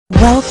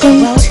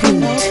Welcome to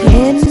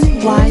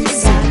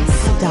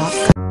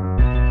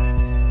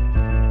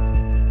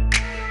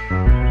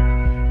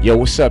NYC.com. Yo,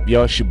 what's up,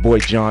 y'all? It's your boy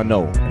John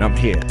O, and I'm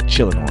here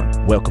chilling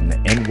on Welcome to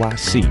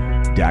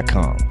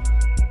NYC.com.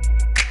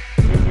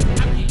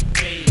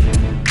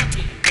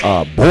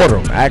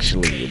 Boredom,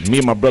 actually. Me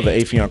and my brother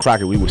Affion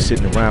Crockett, we were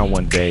sitting around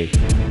one day,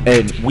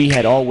 and we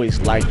had always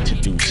liked to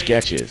do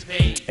sketches,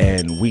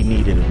 and we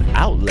needed an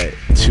outlet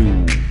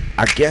to,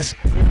 I guess,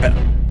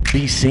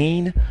 be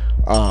seen.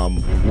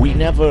 We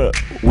never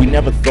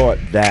thought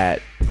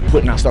that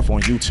putting our stuff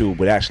on YouTube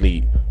would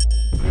actually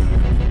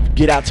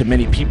get out to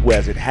many people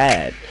as it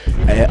has,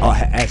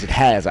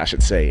 I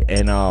should say.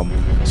 And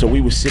so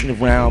we were sitting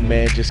around,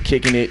 man, just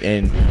kicking it,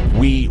 and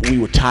we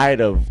were tired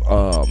of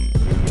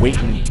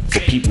waiting for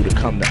people to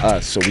come to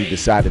us, so we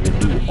decided to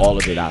do all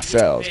of it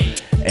ourselves.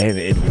 And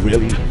it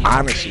really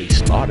honestly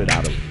started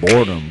out of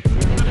boredom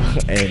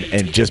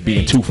and just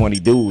being two funny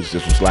dudes.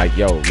 Just was like,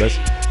 yo,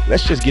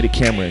 let's just get a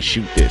camera and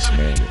shoot this,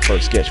 man. The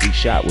first sketch we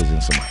shot was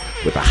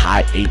with a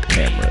high 8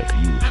 camera. If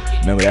you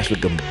remember, that's with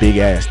them big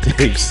ass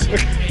tapes.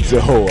 So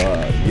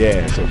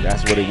yeah, so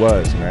that's what it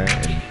was, man.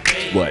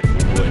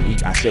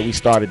 And I said we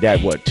started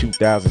that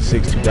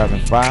 2006,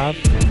 2005.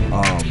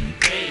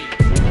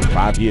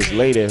 5 years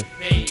later,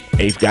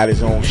 Afe got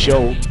his own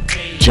show.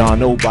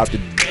 John O about to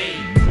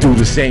do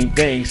the same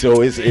thing.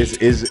 So it's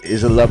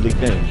a lovely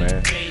thing,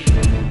 man.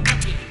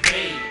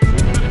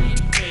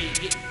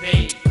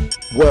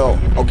 Well,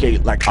 okay,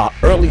 like our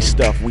early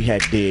stuff we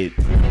did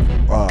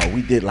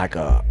like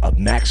a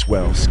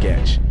Maxwell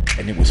sketch,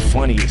 and it was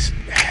funny as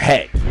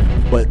heck.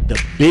 But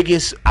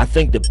I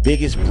think the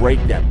biggest break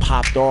that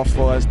popped off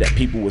for us, that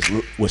people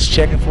was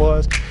checking for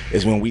us,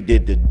 is when we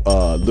did the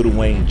Lil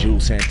Wayne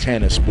Juelz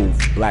Santana spoof,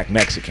 Black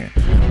Mexican.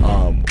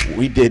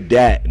 We did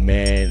that,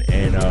 man,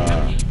 and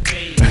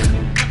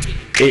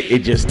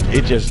it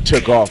just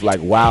took off like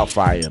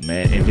wildfire,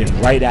 man. And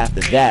then right after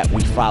that,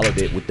 we followed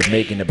it with the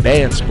Making a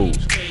Band spoof.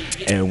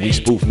 And we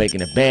spoofed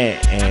Making a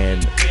Band,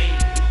 and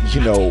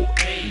you know,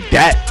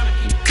 that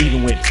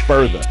even went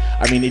further.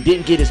 I mean, it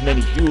didn't get as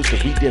many views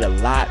because we did a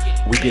lot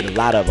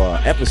of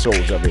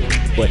episodes of it,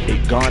 but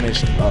it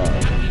garnished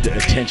the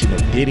attention of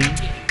Diddy.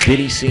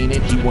 Diddy seen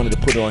it. He wanted to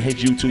put it on his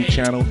YouTube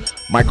channel.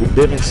 Michael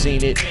Bivins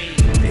seen it.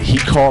 He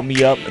called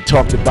me up and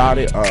talked about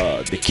it.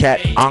 The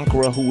cat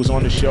Ankara, who was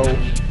on the show,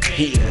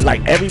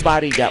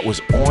 everybody that was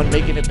on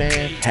Making a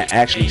Band had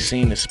actually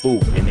seen the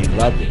spoof, and they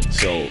loved it.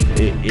 So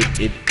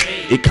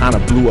it kind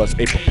of blew us,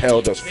 it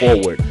propelled us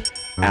forward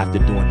after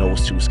doing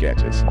those 2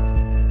 sketches.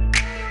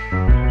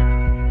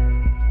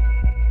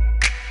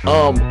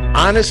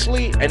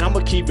 Honestly, and I'm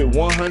gonna keep it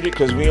 100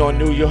 because we on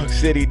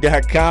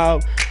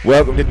NewYorkCity.com.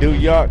 Welcome to New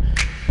York.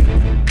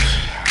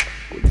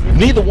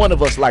 Neither one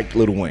of us liked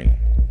Lil Wayne.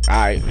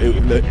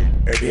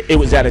 It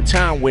was at a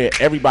time where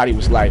everybody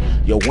was like,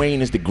 yo,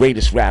 Wayne is the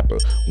greatest rapper.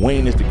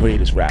 Wayne is the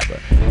greatest rapper.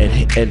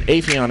 And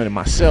Affion and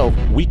myself,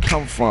 we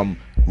come from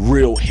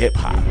real hip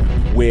hop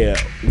where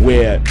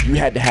you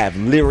had to have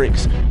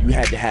lyrics, you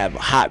had to have a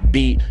hot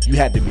beat, you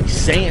had to be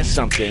saying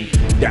something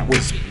that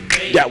was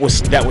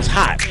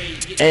hot.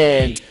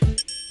 And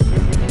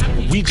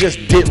we just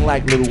didn't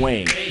like Lil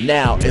Wayne.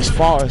 Now, as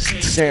far as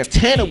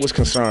Santana was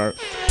concerned,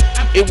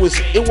 it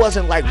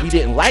wasn't like we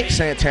didn't like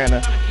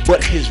Santana,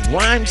 but his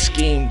rhyme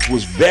scheme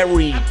was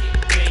very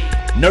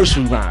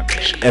nursery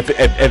rhyme-ish,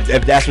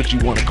 if that's what you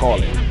want to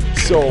call it.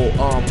 So,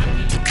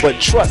 but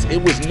trust,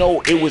 it was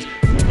more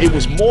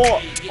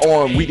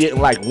on we didn't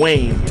like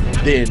Wayne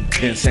than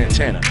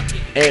Santana.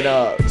 And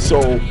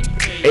so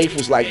Afe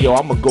was like, yo,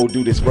 I'm gonna go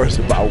do this verse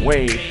about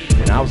Wayne.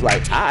 And I was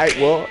like, all right,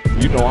 well,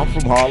 you know, I'm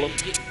from Harlem,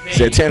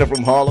 Santana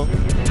from Harlem,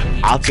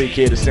 I'll take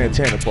care of the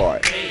Santana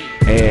part.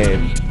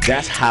 And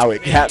that's how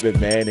it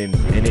happened, man. And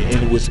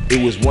it was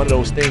one of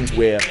those things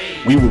where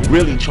we were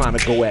really trying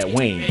to go at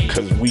Wayne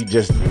because we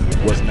just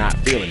was not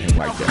feeling him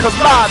like that. Cause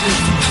Bobby,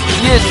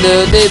 you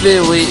know, they've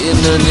been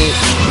waiting on it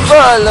for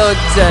a long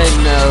time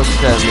now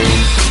coming.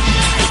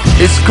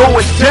 It's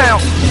going down.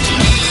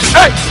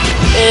 Hey!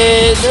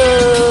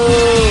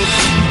 Hello.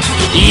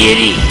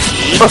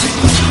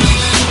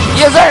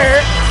 Yes,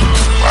 sir.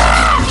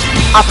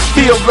 I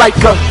feel like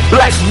a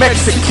black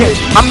Mexican,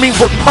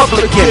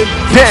 Republican.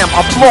 Damn,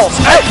 I'm lost.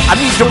 Hey, I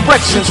need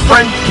directions,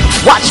 friend.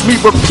 Watch me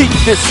repeat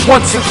this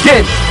once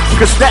again,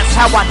 cause that's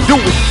how I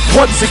do it,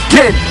 once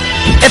again.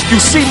 If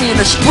you see me in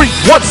the street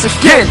once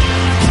again,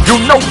 you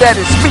know that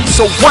it's me,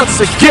 so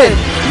once again,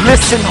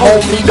 listen,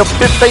 homie, the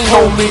fifth ain't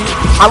on me.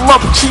 I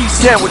love cheese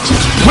sandwiches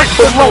with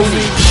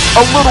bologna,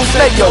 a little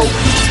mayo,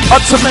 a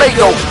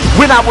tomato.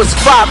 When I was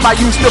 5, I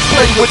used to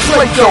play with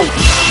Play-Doh.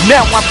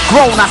 Now I'm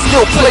grown, I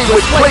still play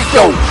with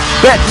Play-Doh.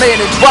 Batman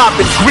and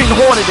Robin, Green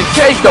Hornet and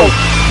Kato.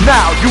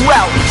 Now you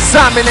out,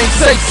 Simon ain't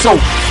say so.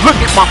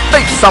 Look at my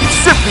face, I'm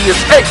serious,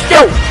 hey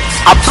yo.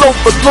 I blow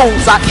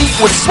balloons, I eat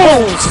with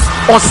spoons.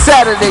 On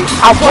Saturday,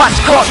 I watch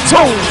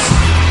cartoons.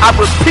 I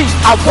repeat,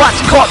 I watch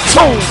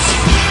cartoons.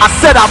 I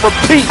said I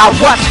repeat, I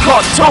watch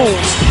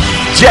cartoons.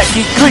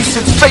 Jackie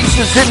Gleason's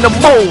face is in the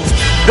mold.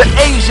 The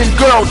Asian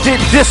girl did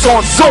this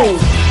on Zoom.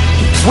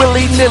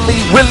 willy-nilly,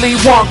 Willy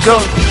Wonka.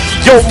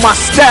 Yo, my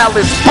style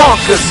is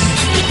bonkers.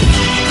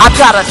 I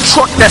got a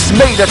truck that's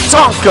made of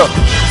Tonka.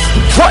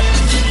 What?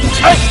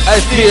 Hey. I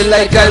feel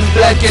like I'm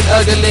black and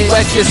ugly.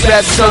 Whack your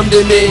rap some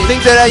to me.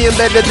 Think that I am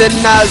better than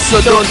Nas,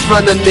 so don't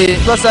front on me.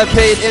 Plus I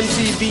paid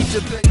MTV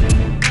to play.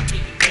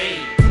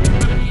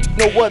 You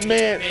know what,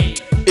 man?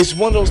 It's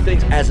one of those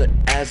things as an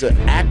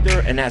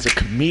actor and as a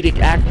comedic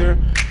actor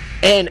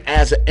and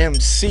as an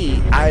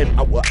MC, I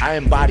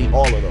embody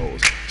all of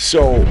those.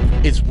 So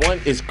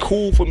it's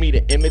cool for me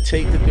to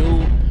imitate the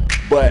dude,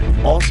 but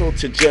also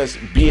to just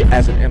be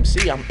as an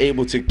MC, I'm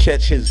able to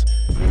catch his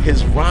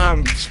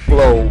rhymes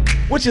flow,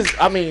 which is,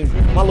 I mean,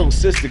 my little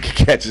sister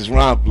can catch his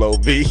rhyme flow,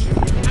 B.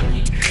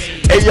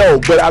 Hey yo,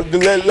 but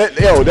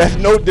yo, that's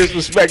no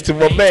disrespect to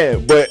my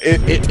man, but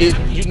it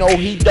you know,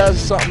 he does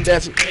something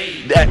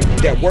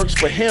that works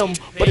for him,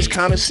 but it's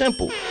kind of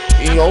simple.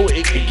 You know,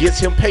 it gets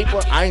him paper.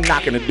 I ain't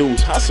knocking the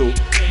dude's hustle,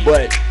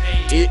 but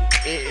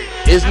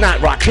it's not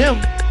Rakim.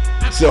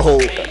 So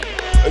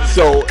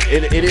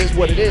it is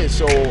what it is.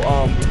 So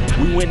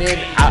we went in.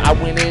 I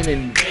went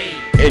in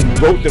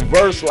and wrote the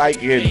verse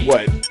like in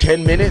what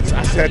 10 minutes.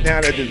 I sat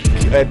down at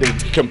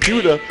the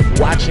computer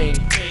watching,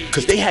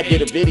 because they had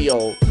did a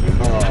video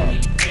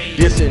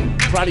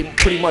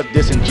pretty much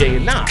dissing Jay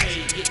and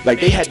Nas. Like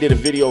they had did a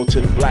video to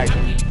the Black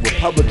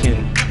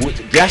Republican,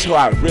 that's how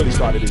I really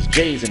started, is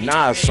Jay's and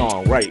Nas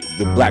song, right?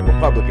 The Black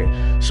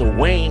Republican. So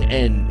Wayne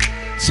and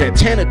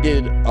Santana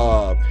did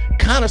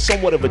kind of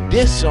somewhat of a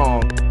diss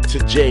song to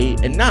Jay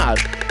and Nas.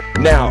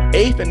 Now,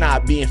 Eighth and I,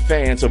 being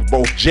fans of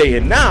both Jay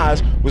and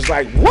Nas, was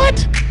like,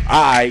 what?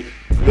 Alright,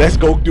 let's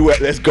go do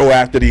it. Let's go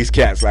after these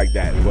cats like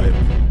that. But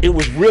it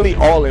was really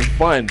all in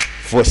fun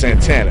for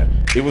Santana.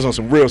 It was on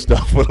some real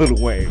stuff for Lil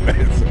Wayne,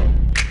 man. So.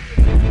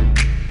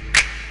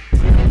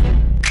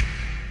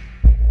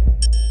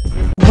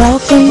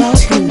 Welcome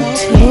to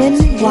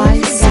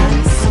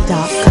NYC.com.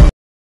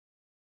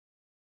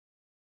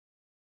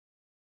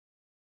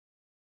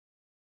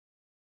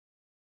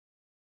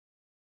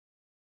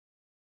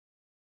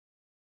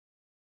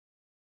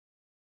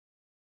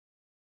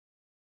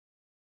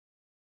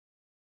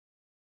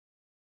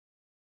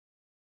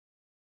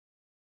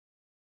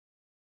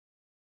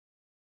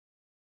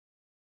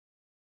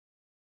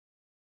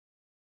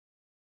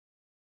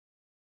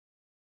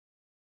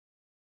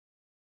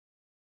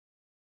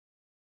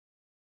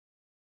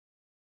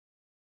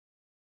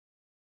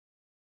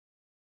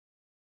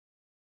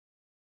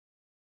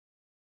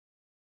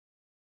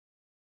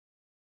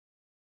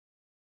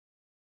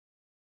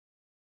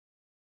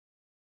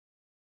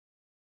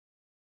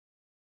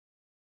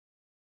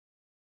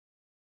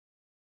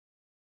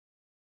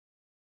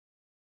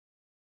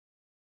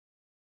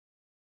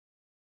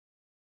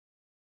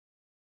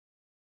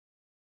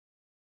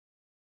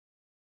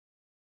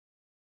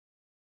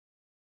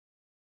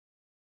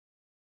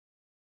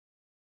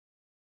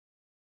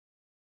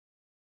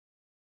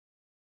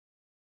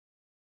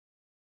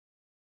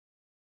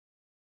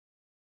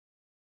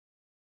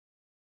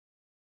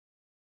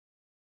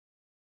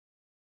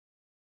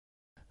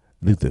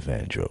 Luther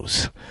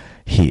Vandross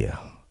here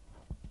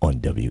on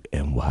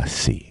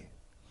WNYC.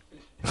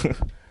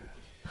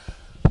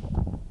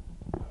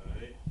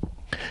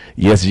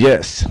 Yes,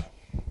 yes.